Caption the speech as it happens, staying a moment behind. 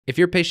If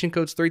your patient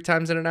codes 3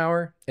 times in an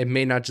hour, it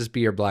may not just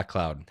be your black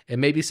cloud. It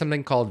may be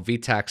something called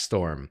V-tach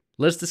Storm.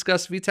 Let's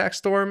discuss V-tach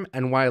Storm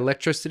and why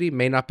electricity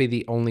may not be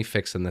the only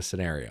fix in this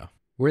scenario.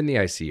 We're in the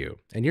ICU,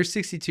 and your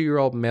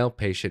 62-year-old male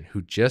patient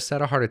who just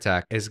had a heart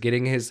attack is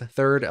getting his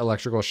third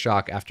electrical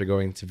shock after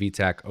going to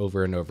V-tach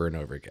over and over and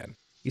over again.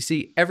 You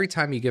see, every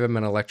time you give him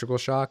an electrical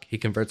shock, he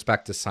converts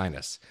back to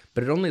sinus,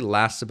 but it only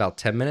lasts about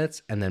 10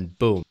 minutes and then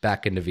boom,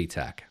 back into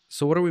V-tach.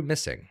 So what are we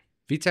missing?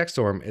 V-tach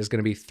Storm is going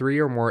to be 3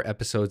 or more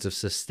episodes of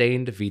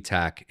sustained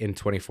V-tach in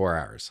 24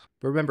 hours.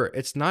 But remember,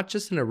 it's not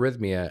just an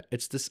arrhythmia,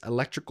 it's this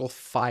electrical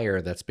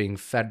fire that's being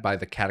fed by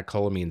the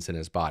catecholamines in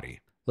his body.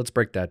 Let's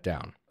break that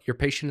down. Your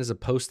patient is a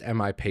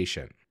post-MI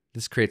patient.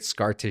 This creates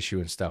scar tissue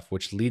and stuff,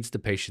 which leads the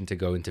patient to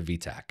go into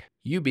V-tach.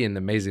 You being the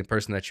amazing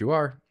person that you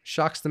are,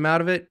 shocks them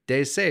out of it,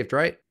 days saved,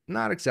 right?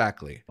 Not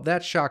exactly.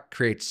 That shock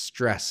creates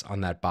stress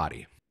on that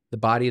body. The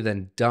body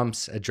then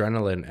dumps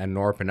adrenaline and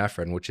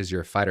norepinephrine, which is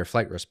your fight or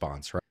flight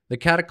response, right? The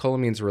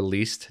catecholamines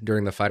released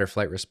during the fight or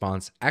flight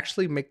response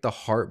actually make the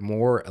heart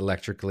more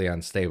electrically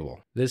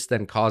unstable. This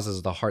then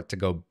causes the heart to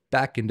go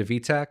back into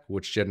V-tach,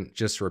 which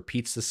just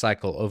repeats the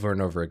cycle over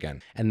and over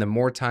again. And the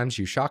more times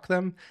you shock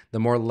them, the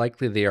more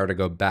likely they are to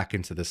go back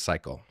into this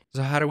cycle.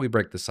 So how do we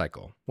break the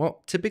cycle?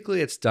 Well,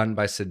 typically it's done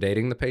by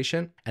sedating the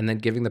patient and then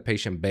giving the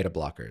patient beta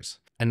blockers.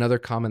 Another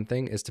common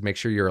thing is to make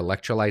sure your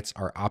electrolytes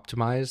are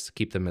optimized,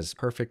 keep them as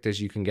perfect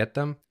as you can get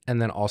them,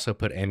 and then also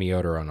put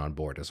amiodarone on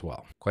board as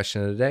well.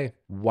 Question of the day,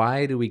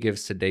 why do we give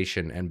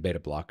sedation and beta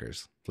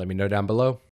blockers? Let me know down below.